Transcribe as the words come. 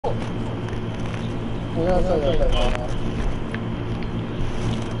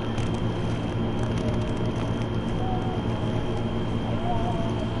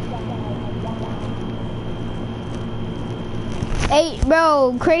Hey,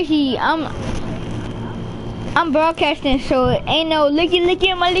 bro, crazy. I'm broadcasting, so it ain't no licky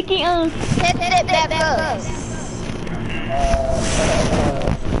my licky. Hit it back up.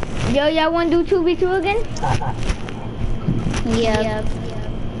 Yo, y'all wanna do 2v2 again? Yeah.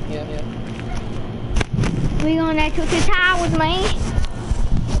 We on that to the towers, man.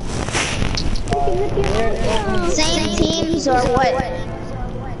 Same teams or what?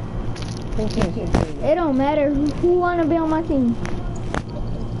 It don't matter who wanna be on my team.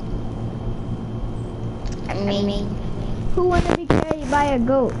 I mean, Who wanna be carried by a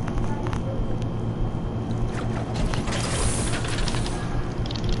goat?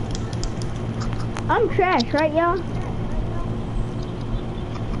 I'm trash, right, y'all?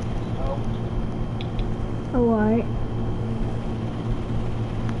 Oh, alright.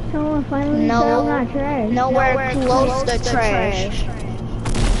 Someone finally said I'm not trash. Nowhere close to trash.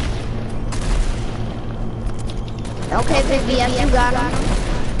 Okay, VBS, you got him.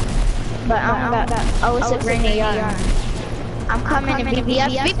 But I'm got. Oh, it's a grenade yarn. I'm coming to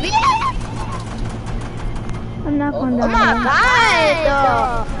VBS. I'm not gonna die.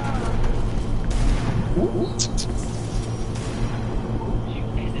 Oh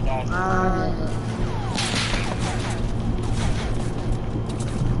my god!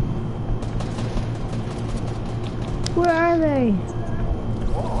 Where are they?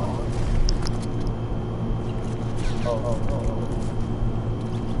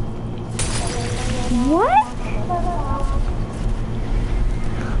 What?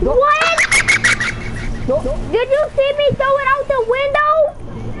 What? Did you see me throw it out the window?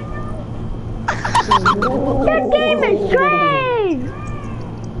 This game is trash!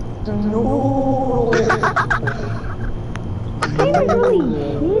 No. This game is really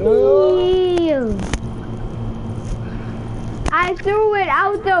shitty. I threw it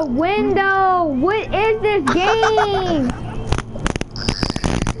out the window. What is this game?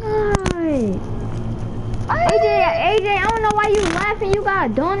 AJ, I don't know why you laughing. You got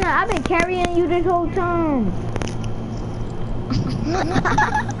a donut. I've been carrying you this whole time.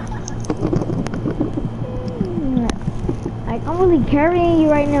 Like, I'm really carrying you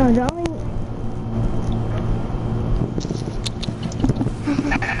right now. The only...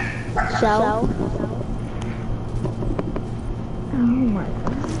 So? Oh my god.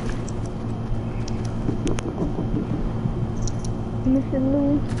 Mr.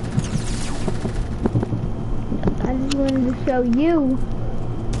 Lou. I just wanted to show you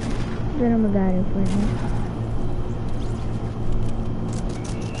that I'm a guy in front of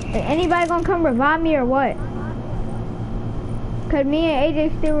me. Anybody gonna come revive me or what? Cause me and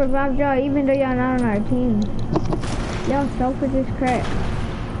AJ still revived y'all even though y'all not on our team. Y'all selfish as crap.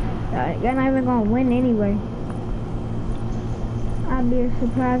 Y'all not even gonna win anyway. I'd be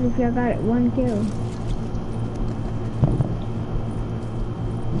surprised if y'all got 1 kill.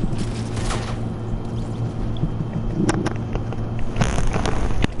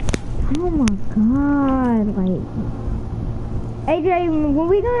 Oh my god, like... AJ, when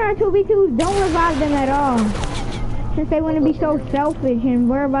we doing our 2v2s, don't revive them at all. Since they want to be so selfish and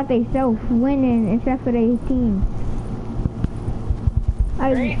worry about themselves winning instead for their team.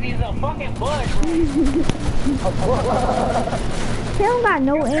 Crazy's a fucking bug, bro. They don't got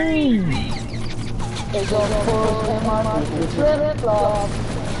no aim. It's on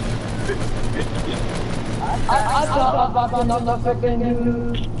I thought about another fucking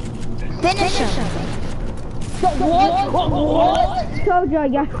Finish him. What? Told y'all,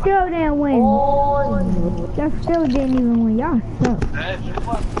 y'all still didn't win. Y'all still didn't even win. Y'all suck.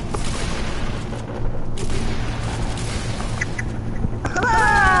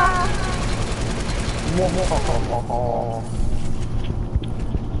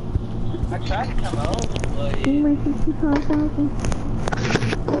 I tried to come out, but... You made 65,000.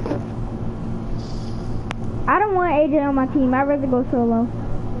 I don't want AJ on my team. I'd rather go solo.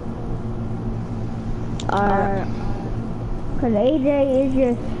 Cause AJ is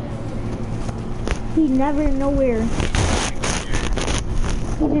just... He never nowhere.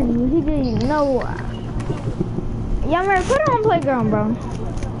 He didn't know. Y'all remember, put it on playground, bro.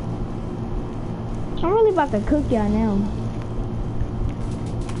 I'm really about to cook y'all now.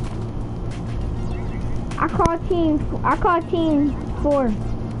 I call team 4.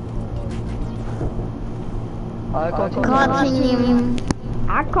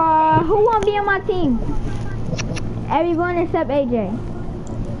 Who won't be on my team? Everyone except AJ.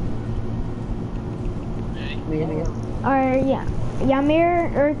 Or yeah,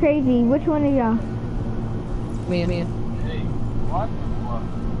 Yamir or Crazy. Which one of y'all? Hey, what?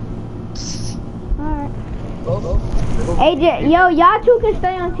 Alright. AJ, yo, y'all two can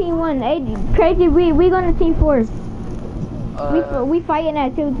stay on team 1. AJ, Crazy, we going to team 4. We fighting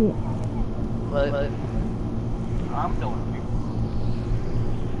at Tilted. I'm doing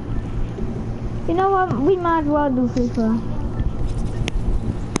You know what? We might as well do free for all.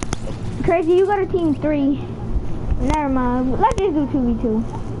 Crazy, you go to team 3. Never mind. Let's just do 2v2.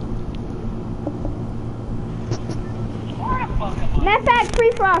 Matter of fact,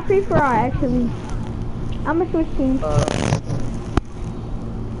 free for all, actually. I'ma switch teams.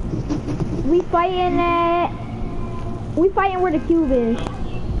 We fighting where the cube is.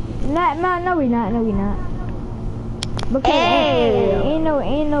 No, we not. Because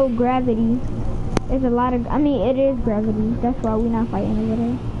ain't no gravity. There's a lot of, it is gravity. That's why we not fighting over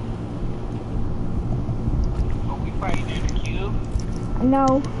there. Are we fighting in the cube?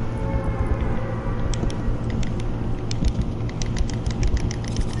 No.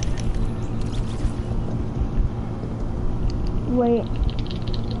 Wait.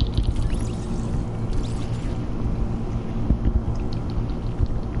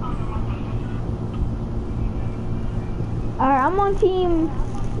 Alright, I'm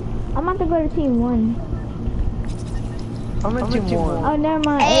about to go to team 1. I'm in team 1. Oh, never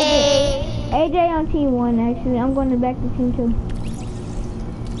mind. AJ on team 1, actually. I'm going back to team 2.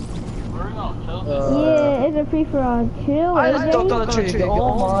 Where are we going? Yeah, it's a free for all. Chill, I just AJ. dunked on the tree.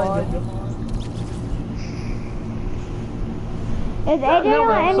 Oh my. Is AJ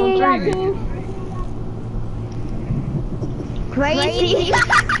on any of y'all teams? Crazy. Wait.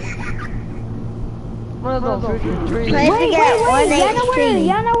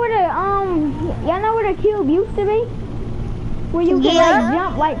 Y'all know where the cube used to be? Where you can like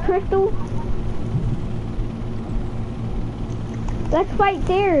jump like Crystal? Let's fight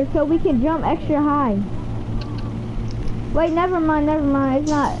there so we can jump extra high. Wait, never mind. It's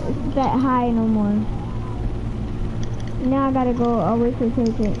not that high no more. Now I gotta go away to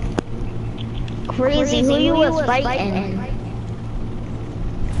take it. Crazy, who you was fighting?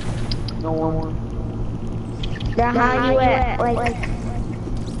 No one. Then how you at, like...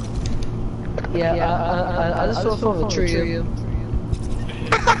 Yeah, I just fell from the tree.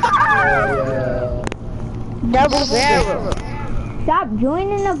 Double barrel. Stop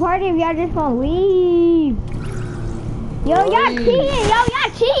joining the party if y'all just gonna leave. Yo, y'all cheating.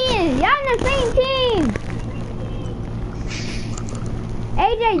 Y'all in the same team.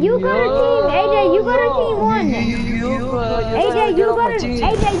 AJ, you go to team 1. AJ,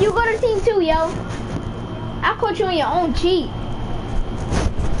 you go to team 2, yo. I caught you on your own cheat.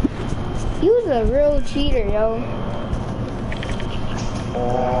 You's a real cheater, yo.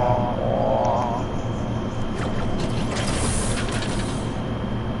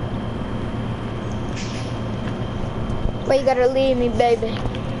 But you gotta leave me, baby.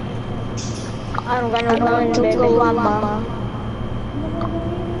 I don't got no gun, baby.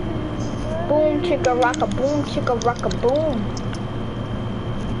 Boom, chicka rocka, boom, chicka rocka, boom.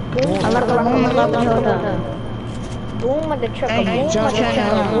 Boom, I love boom with the trucker, boom with the trucker,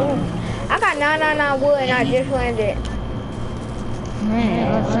 boom. I got 999 wood and I just landed.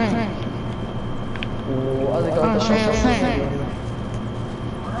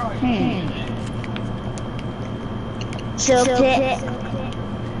 Tilt it.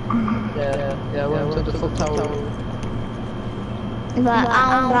 Yeah, we went to the flip tower. But I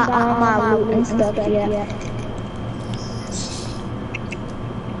don't got all my loot and stuff yet.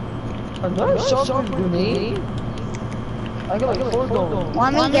 Another shotgun grenade? I got like 4 going.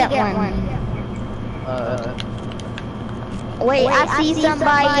 Let me get one. Wait, I see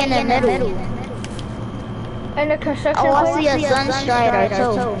somebody in the middle. In the construction Oh, I see a Sunstrider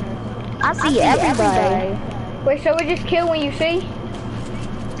too. I see everybody. Wait, so we just kill when you see?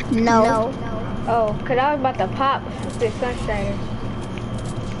 No. Oh, cause I was about to pop the Sunstrider.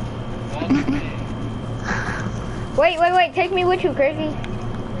 Wait, take me with you, Crazy.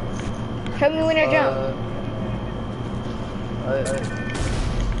 Show me when I jump.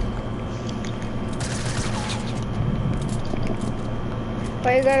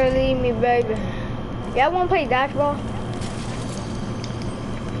 Why you gotta leave me, baby? Y'all wanna play dodgeball?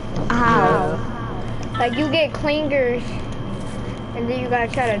 How? Like you get clingers, and then you gotta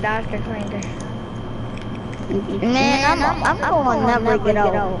try to dodge the clinger. Man, I'm gonna never get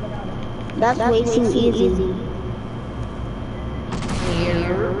out. That's way too easy.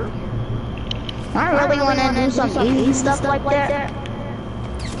 I really wanna do some easy stuff like that.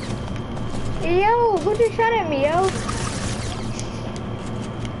 Yo, who just shot at me, yo?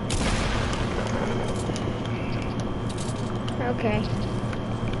 Okay.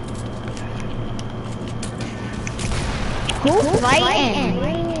 Who's fighting?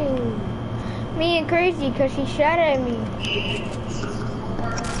 Me and Crazy, cause he shot at me.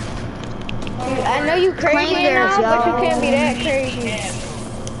 I know you crazy now, but you can't be that crazy.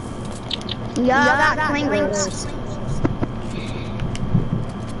 Y'all got clingers.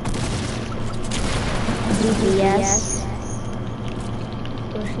 GPS.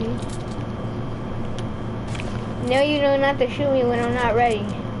 No, you know not to shoot me when I'm not ready.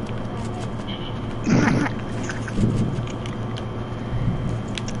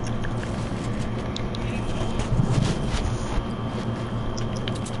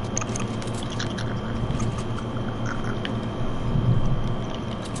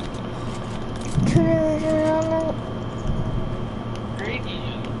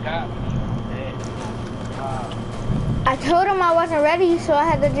 I told him I wasn't ready, so I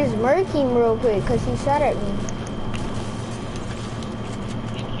had to just murk him real quick, cause he shot at me.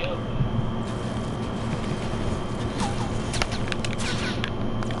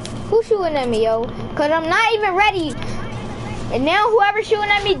 Who's shooting at me, yo? Cause I'm not even ready. And now whoever's shooting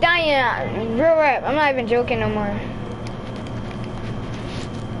at me dying. Real rap. I'm not even joking no more.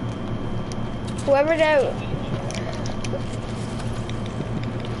 Whoever that...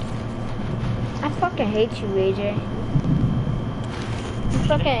 I fucking hate you, AJ. You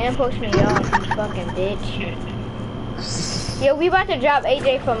fucking impulse me off, you fucking bitch. Yo, we about to drop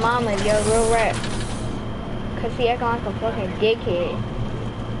AJ for mama, yo, real rap. Cause he acting like a fucking dickhead.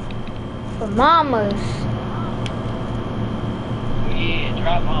 For mamas. Yeah,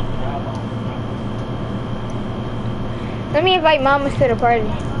 drop mama. Let me invite mamas to the party.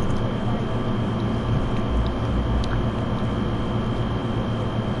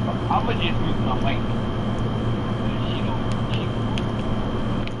 I'ma just mute my mic.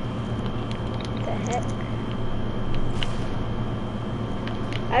 What the heck?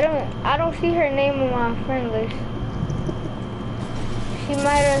 I don't see her name on my friend list.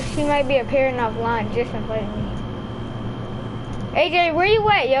 She might be appearing offline. Just invite me. AJ, where you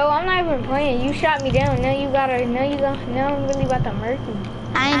at, yo? I'm not even playing. You shot me down. Now I'm really about to murk you.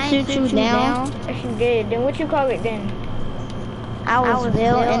 I ain't shoot you down. Yes, you did. Then what you call it then? I was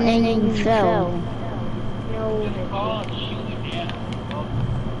built and then you fell. No.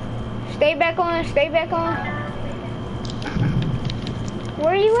 Stay back on.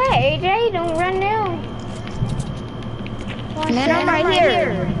 Where you at, AJ? Don't run now. Man, I'm right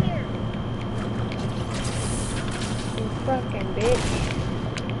here. You fucking bitch.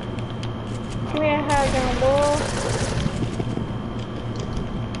 Give me that high ground, boy.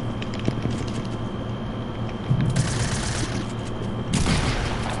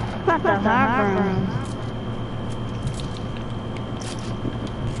 What the high ground?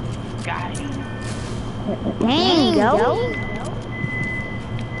 Got it. Dang, yo.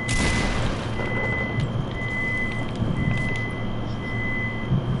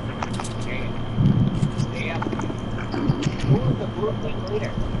 Who's the blue team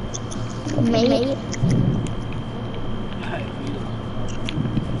leader? Mate.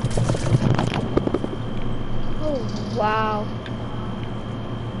 Oh, wow.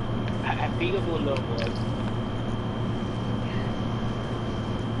 I beat up a little boy.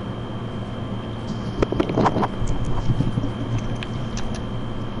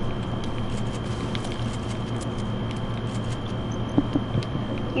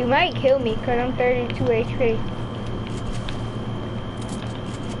 You might kill me because I'm 32 HP.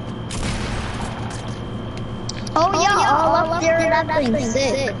 Oh, yeah, all up there, that thing's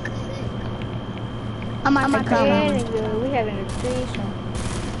sick. I'm on my coming. We having a threesome.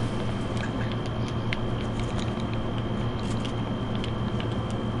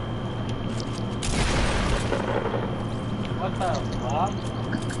 What the fuck?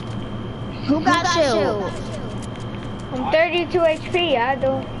 Who got you? I'm 32 HP, I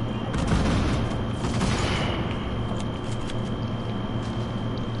don't.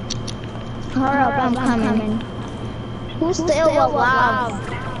 Hurry up, I'm coming. Who's still alive?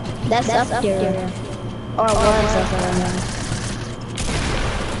 That's up there. Or was up there.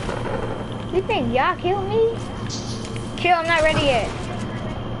 You think y'all kill me? Chill, I'm not ready yet.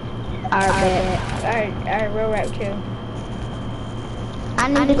 Alright, real rap, chill. I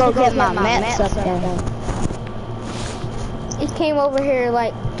need to go get my mats up there. It came over here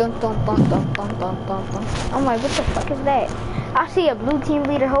like dun dun dun dun dun dun dun dun. I'm like, what the fuck is that? I see a blue team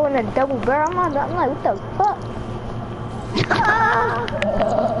leader holding a double barrel. I'm like, what the fuck?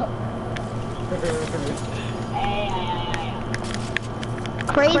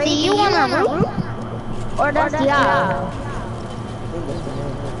 Crazy, you want a roof? Or that's y'all?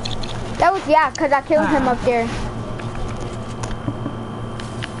 That was cause I killed him up there.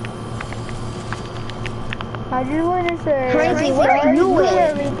 I just want to say, Crazy, where are you do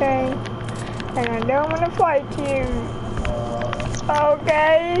at? everything, and I don't want to fight you.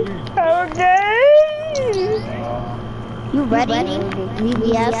 Okay, okay. You ready?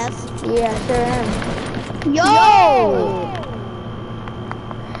 VBS? Yeah, sure am. Yo!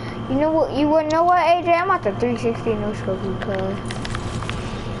 You know what? You would know what, AJ? I'm at the 360 no scope because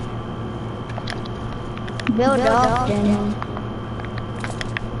Build up, then.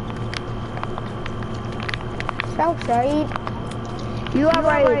 Southside. You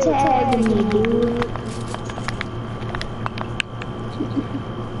already tagged me, dude.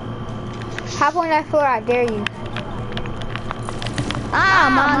 Hop on that floor, I dare you. Ah,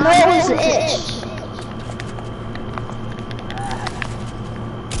 my nose itch.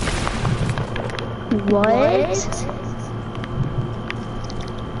 What?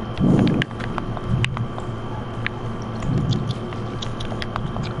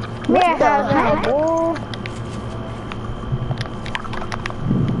 Yeah, the how's that, heck? boy?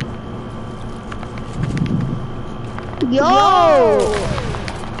 Yo!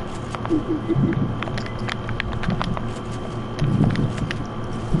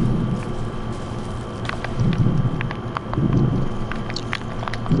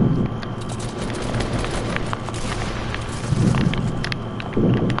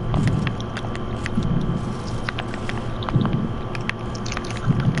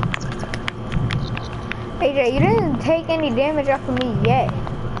 AJ, you didn't take any damage off of me yet.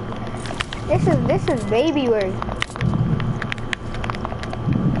 This is baby work.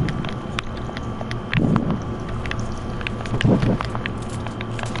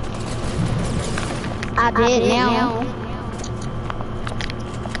 I did now.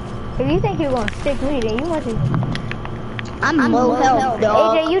 If you think you're gonna stick me, then you must be. I'm low health,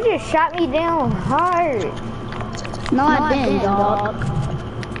 dog. AJ, you just shot me down hard. No, I didn't, dog.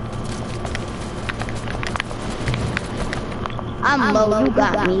 I'm low, you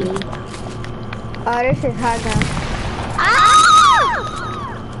got me. Oh, this is hot now. Ah!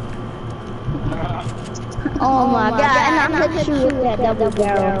 Oh my god, and I hit you with that double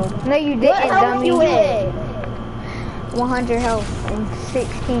barrel. No, you What didn't, health dummy. you at? 100 health and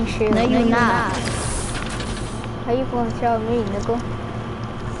 16 shield. No, you're not. How you gonna tell me, nickel?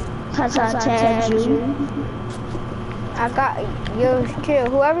 Cause I tagged you. I got yo, chill.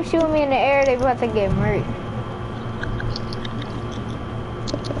 Whoever shooting me in the air, they about to get murked.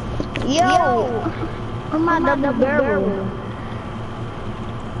 Yo! Where's my double barrel?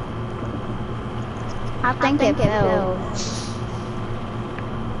 I think it fell.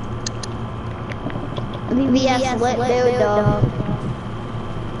 VBS lit build dog.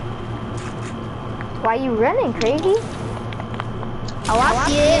 Why you running, crazy? Oh, I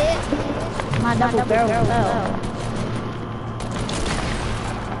see it. My double barrel fell.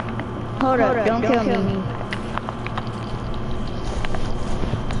 Hold up, don't kill me.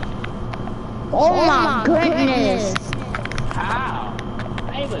 Oh my goodness. How?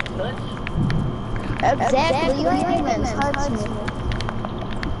 I ain't even touch. Exactly, you ain't even touch me.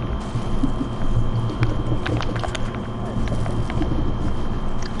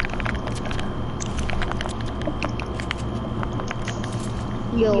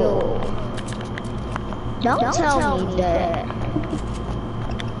 Yo. Don't tell me that.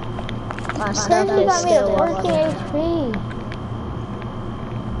 My stuff You is got me at still 14 working. HP.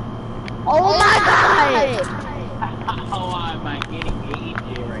 Oh my god! How am I getting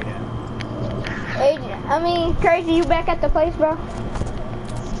AJ right now? AJ, I mean, crazy, you back at the place, bro?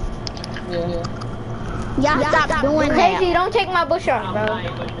 Yeah. Y'all stop doing Crazy, that. don't take my bush off, I'm bro. not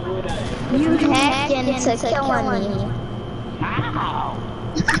even doing that. You hacked into killing me. How?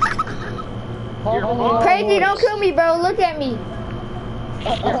 Crazy, don't kill me, bro. Look at me.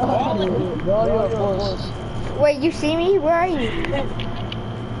 Wait, you see me? Where are you?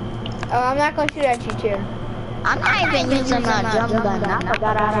 Oh, I'm not gonna shoot at you, chill. I'm not even using my drum gun. I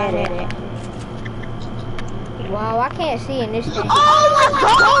forgot I had it. Wow, I can't see in this thing. Oh my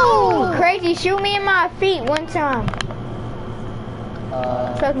god! Crazy, shoot me in my feet one time.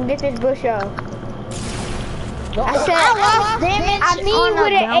 So I can get this bush off. I said, I lost damage I mean on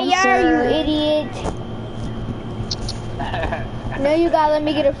with a an AR, you bouncer. idiot. No, you gotta let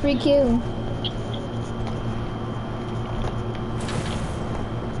me get a free kill.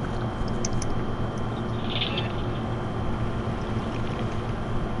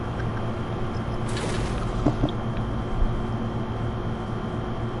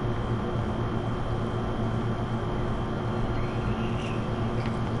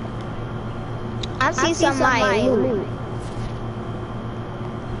 I see somebody loot.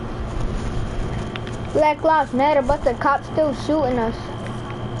 Black Lives Matter, but the cops still shooting us.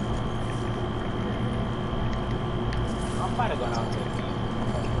 might have gone out there.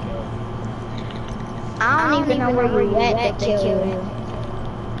 I don't even know where you at to kill you.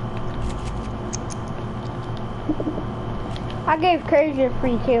 I gave Crazy a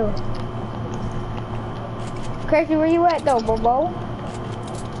free kill. Crazy, where you at though, Bobo?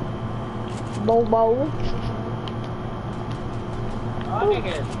 Bobo. Oh,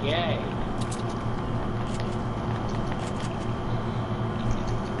 nigga is gay.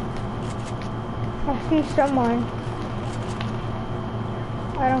 I see someone.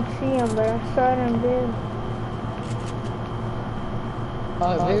 I don't see him, but I saw them there.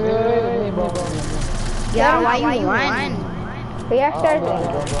 Yeah, why you run? Yeah, I started.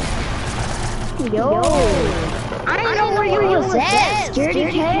 Yo. I don't know where you was at,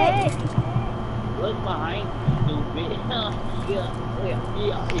 sturdy cat. Look behind you, stupid. Yeah.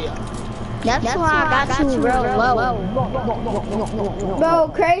 That's why I got you real low. Bro,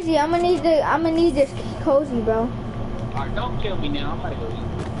 Crazy, I'm gonna need this cozy, bro. Alright, don't kill me now. I'm gonna go eat.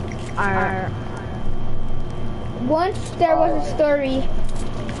 Alright. Once there was a story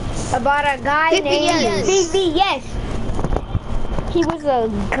about a guy named BB. Yes. He was a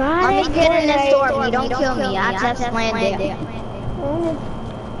guy. Let me get in this door if you don't kill me. I just landed.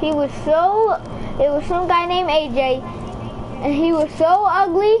 He was so. It was some guy named AJ, and he was so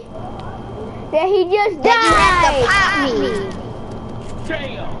ugly that he just died. You have to pop me.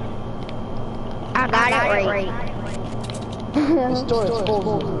 Damn. I got it right.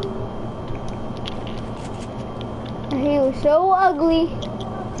 He was so ugly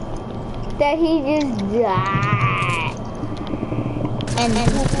that he just died. And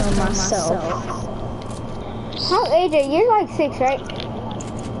kill myself. How AJ? You're like 6, right?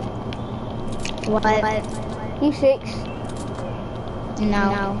 What? You 6?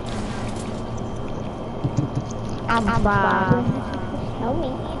 No. I'm 5. Tell me.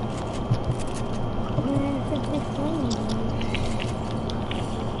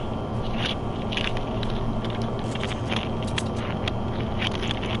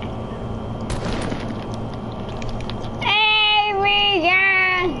 Hey,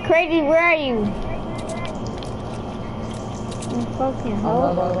 Regan! Crazy, where are you? I'm fucking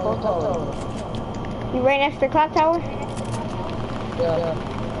You right next to the clock tower? Yeah.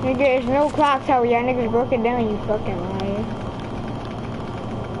 Nigga, there's no clock tower. Y'all niggas broke it down, you fucking liar.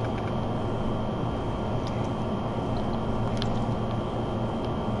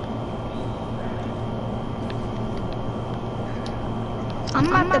 I'm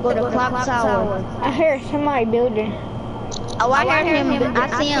about to go to clock tower. I heard somebody building. Oh, I heard him. I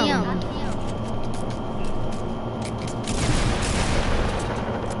see him.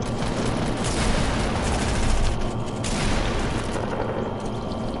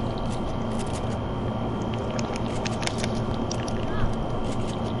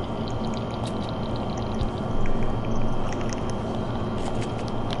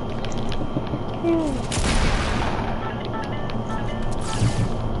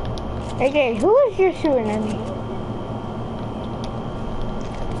 Okay, who is your shooting at me?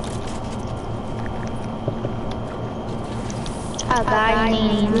 A guy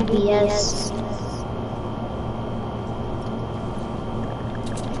named UBS.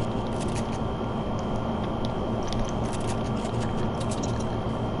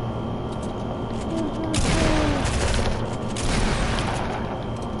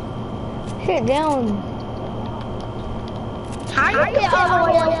 Sit down. How you get all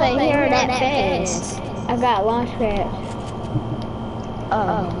the way up here that fast? I got launch pads.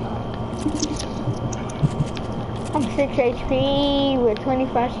 I'm 6 HP with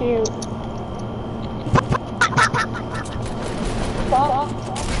 25 shield.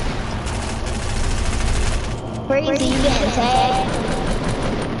 Crazy, you getting tagged?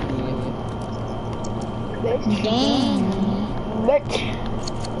 Dang. Bitch.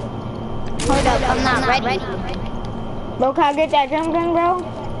 Hold up, I'm not ready. Bro, can I get that jump gun, bro?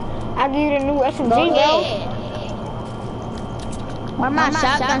 I'll give you the new SMG, bro. Where my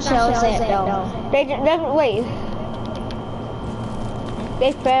shotgun shells at, though? Wait.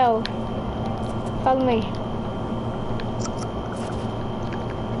 They fell. Follow me.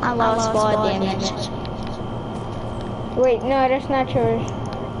 I lost ball damage. Wait, no, that's not yours.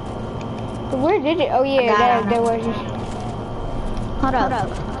 Where did it? Oh yeah, there was. Hold up.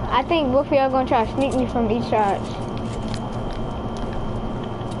 I think both of y'all gonna try to sneak me from each side.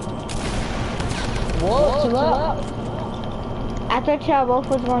 Whoa, chill out. I thought y'all both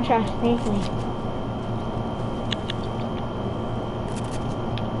was gonna try to sneak me.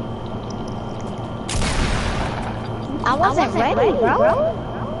 I wasn't ready, bro.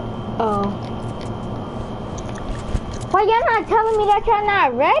 Oh. Why y'all not telling me that y'all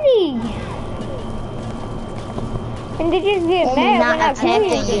not ready? And they just get Only mad not when I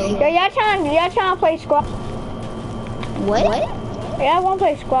kill attacking you. you. Yo, y'all trying to play squad? What? Yeah, I won't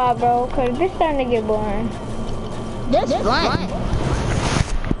play squad, bro, cause this starting to get boring. This fun.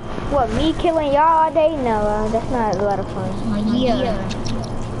 What, me killing y'all all day? No, that's not a lot of fun.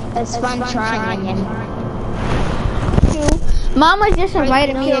 Yeah. It's fun trying. Mama just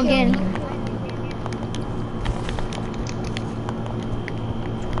invited me again.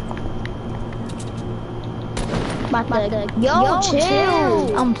 Yo,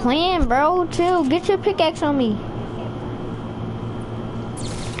 chill. I'm playing, bro. Chill. Get your pickaxe on me.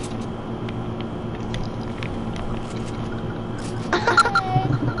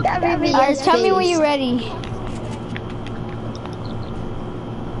 Alright, tell me when you're ready.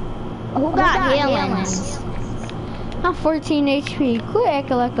 Who got healings? I'm 14 HP. Quit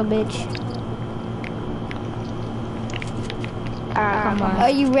acting like a bitch. Alright, come on. Are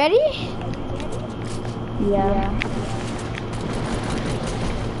you ready? Yeah.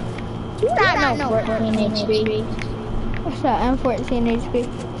 You got no 14 HP. What's that? I'm 14 HP.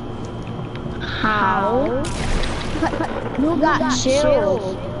 How? You got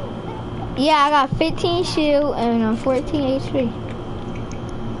shield. Yeah, I got 15 shield and I'm 14 HP.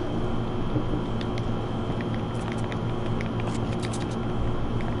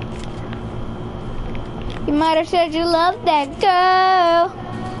 You might have said you loved that girl,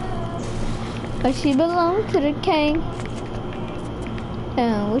 but she belonged to the king.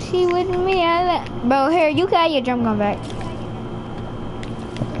 And was she with me? Bro, here, you got your drum gun back.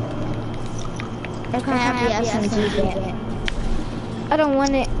 I can't have the SMG back. I don't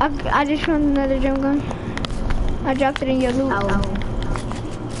want it. I just want another drum gun. I dropped it in your loot. Oh.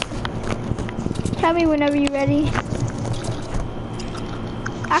 Tell me whenever you're ready.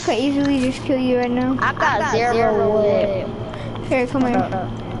 I could easily just kill you right now. I got zero wood. Here, come here.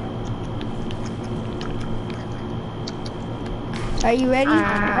 Are you ready?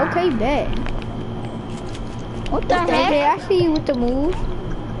 Okay, bet. What the Okay, heck? I see you with the move.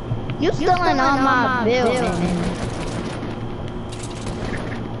 You stealing all my building.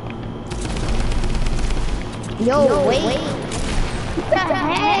 Yo, wait. What the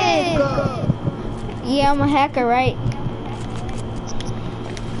heck? Yeah, I'm a hacker, right?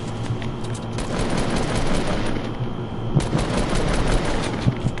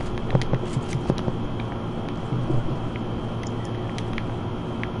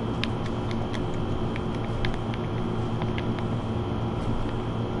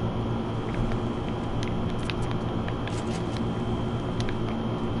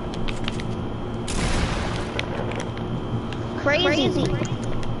 Crazy.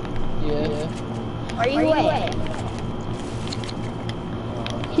 Yeah. Are you at?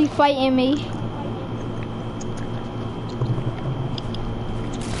 He fighting me.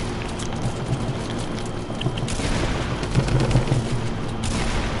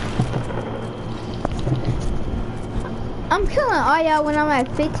 I'm killing all y'all when I'm at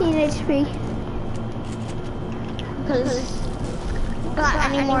 15 HP. Cause got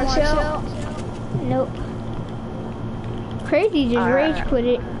any more chill? Nope. Crazy just rage quit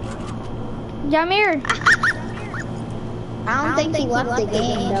it. Jamir! I don't think he left the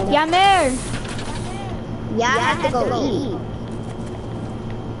game though. Jamir! Yeah, I have to go eat.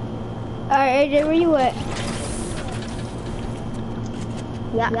 Alright, AJ, where you at?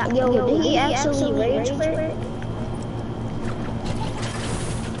 Yeah, yo, did he actually rage quit?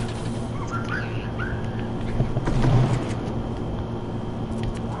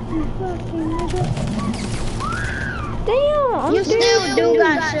 Damn, I'm You still do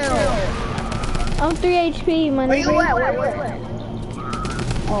got chill. I'm 3 HP, my Where you nigga. at? Where you at?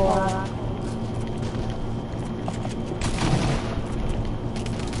 Oh,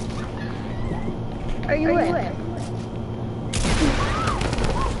 Are you at?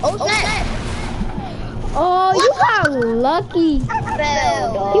 Oh, snap! Oh, you got lucky.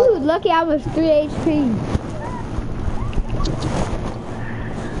 Fell, dog. You was lucky I was 3 HP.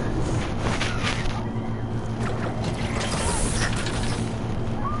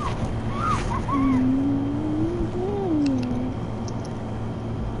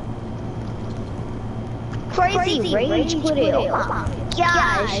 Crazy rage quit it. Oh my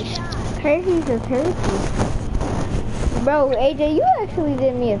gosh. Crazy's a turkey. Bro, AJ, you actually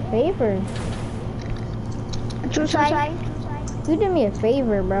did me a favor. What you say? You did me a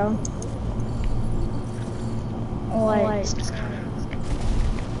favor, bro. What?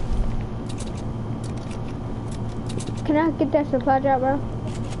 Can I get that supply drop, bro?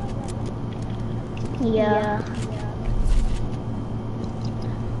 Yeah.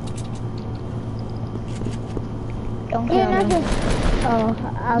 Don't kill me. Oh,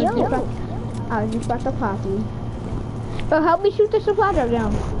 I was Yo. just about to pop you. Bro, help me shoot the supply drop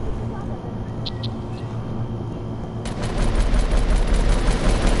down.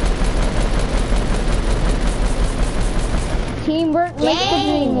 Teamwork makes the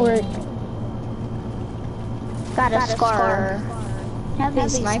dream work. Got a scar. Heavy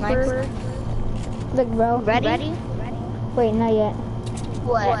sniper. Look, bro. Ready? Wait, not yet.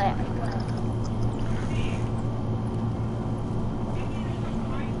 What?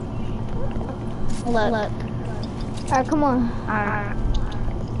 Look. Alright, come on.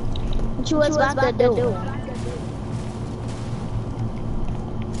 What you was about to do?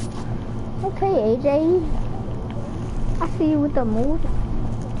 Okay, AJ. I see you with the move.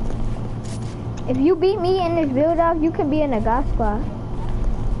 If you beat me in this build up, you can be in the God squad.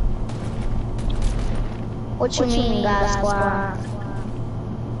 What you mean, God squad?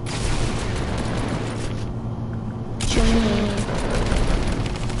 What you mean?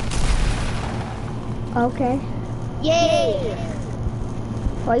 Okay. Yay!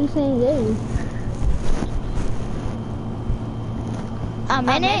 Why are you saying yay? A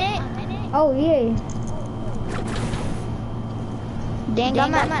minute? Oh, yeah. Dang,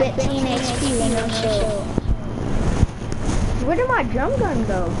 I'm at 15 HP with no shield. Where did my drum gun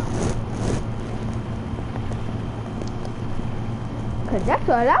go? Cause that's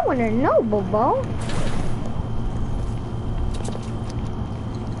all I wanna know, Bobo.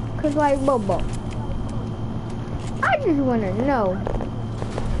 Cause like, Bobo, I just wanna know.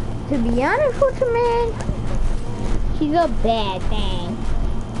 To be honest with you, man, she's a bad thing.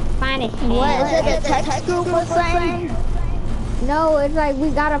 Fine as hell. What, is it a text group or something? No, it's like we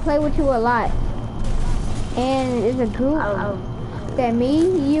gotta play with you a lot. And it's a group that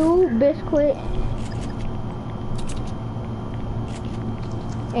me, you, Biscuit,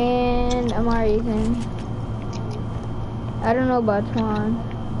 and Amari's in. I don't know about Twan.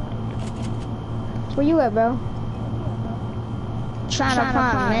 Where you at, bro? Trying to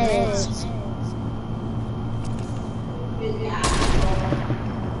find meds.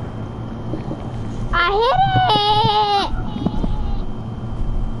 I hit it!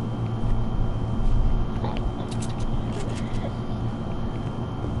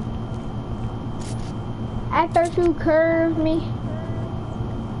 After you curve me.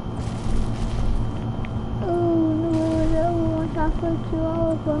 Oh, no, once I flip you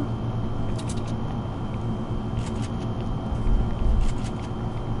over.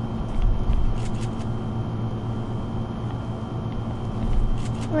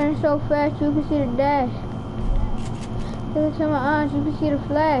 Running so fast you can see the dash. Look at my arms, you can see the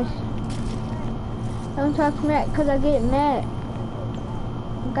flash. Don't talk smack cause I get mad.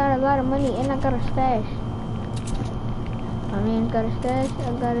 I got a lot of money and I got a stash. I mean, got a stash,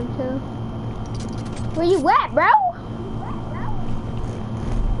 I got it too. Where you at, bro?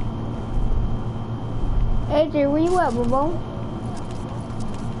 AJ, where you at, Bobo?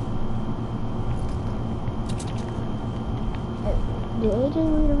 Did AJ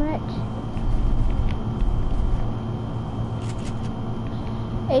lead a match?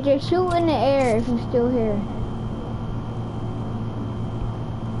 AJ, shoot in the air if you're still here.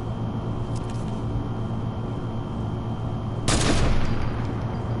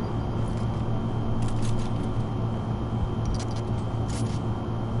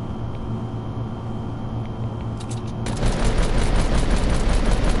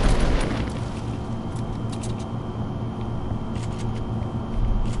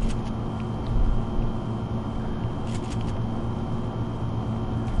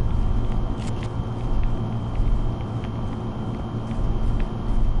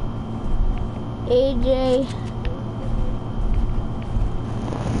 AJ,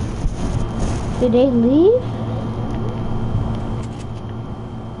 did they leave?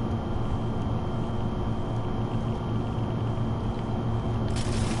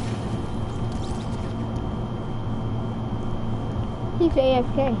 He's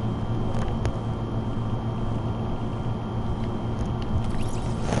AFK.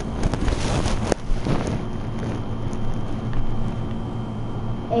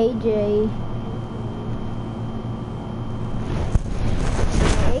 AJ.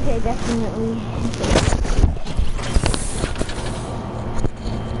 AJ definitely.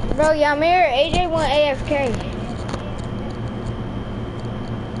 Bro, Yamir, AJ went AFK.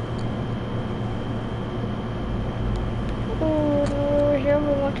 Ooh,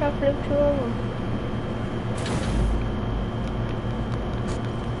 Jeremy wants to flip you over.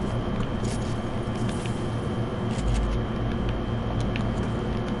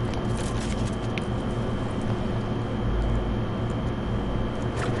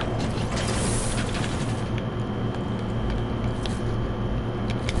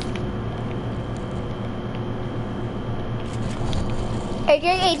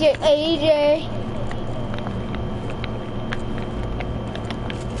 AJ.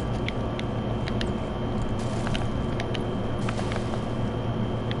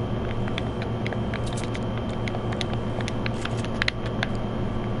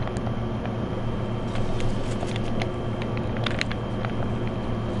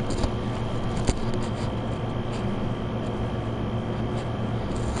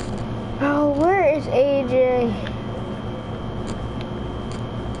 Oh, where is AJ?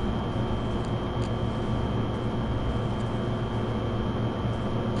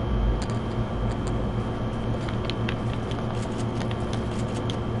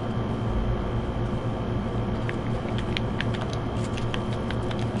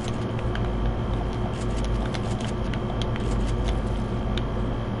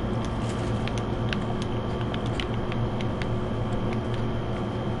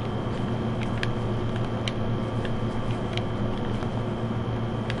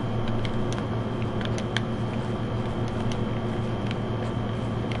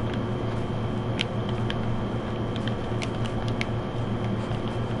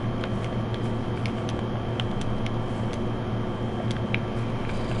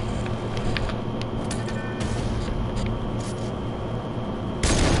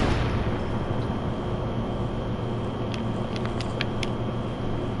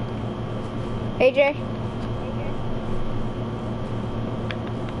 AJ?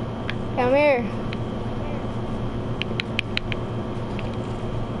 Come here.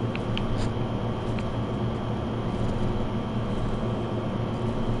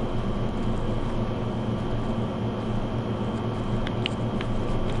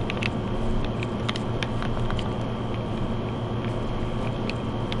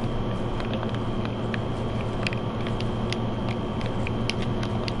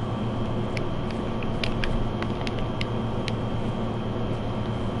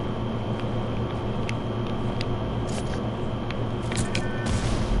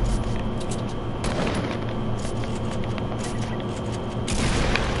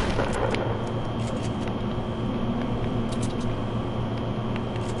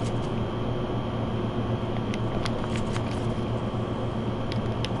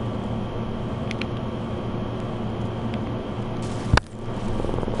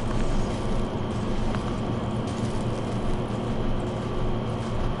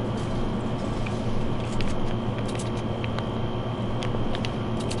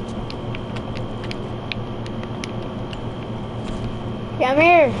 Come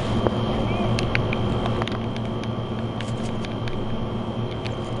here.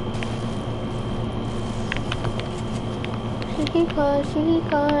 She keep calling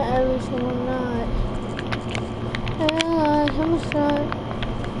every single night. I'm sorry.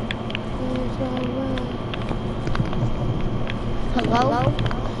 Hello?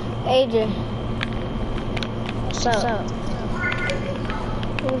 AJ. What's up?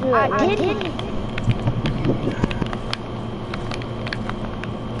 Where's you at, I man? didn't.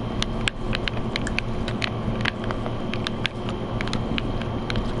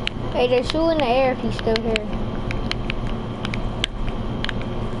 AJ, shoot in the air if he's still here.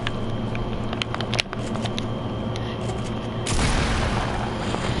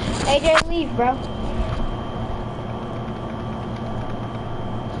 AJ, leave, bro.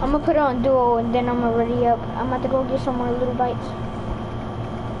 I'm gonna put it on duo and then I'm gonna ready up. I'm about to go get some more little bites.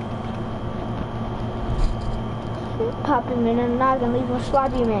 Pop him in the noggin, leave him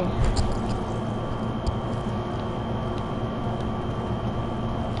sloppy, man.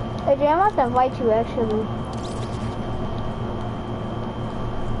 AJ, I'm about to invite you actually.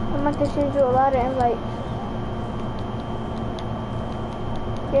 I'm about to send you a lot of invites.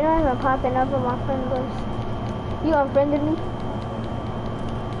 You're not even popping up on my friend list. You unfriended me?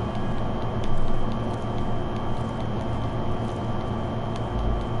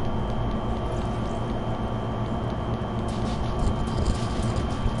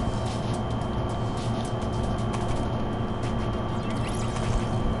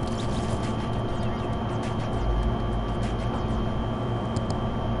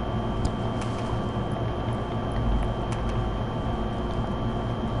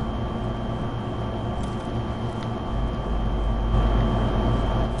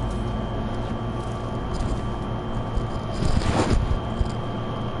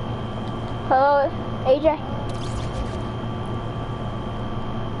 Hello, AJ?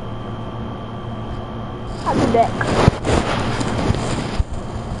 I'll be back.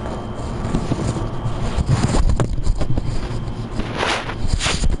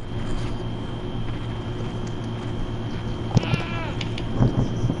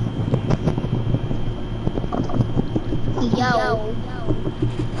 Yo.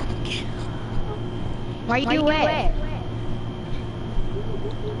 Why you do it?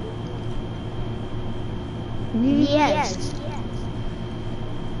 Yes.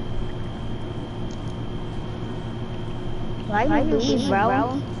 Why you leave,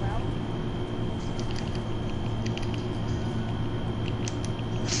 bro?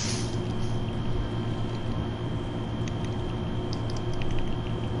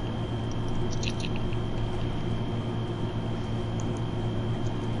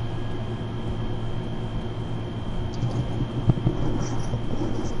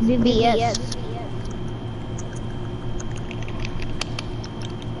 VBS.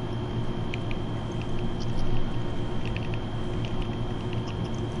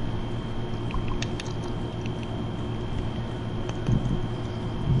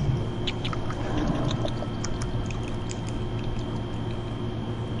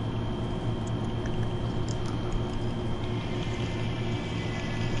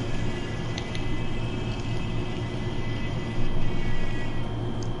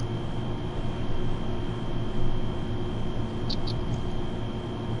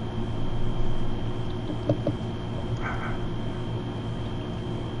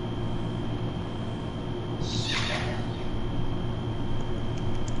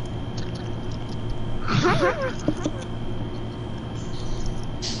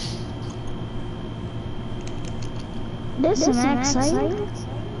 This is exciting.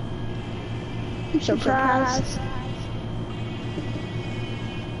 Surprise.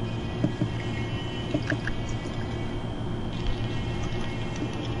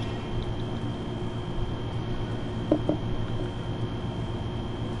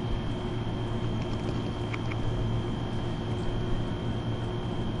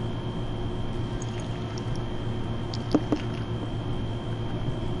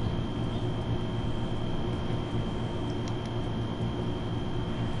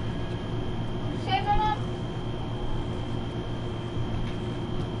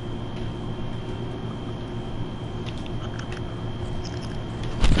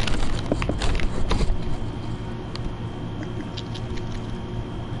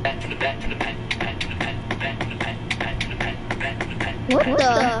 What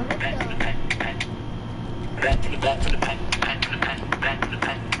the?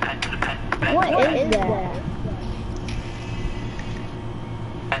 What is that?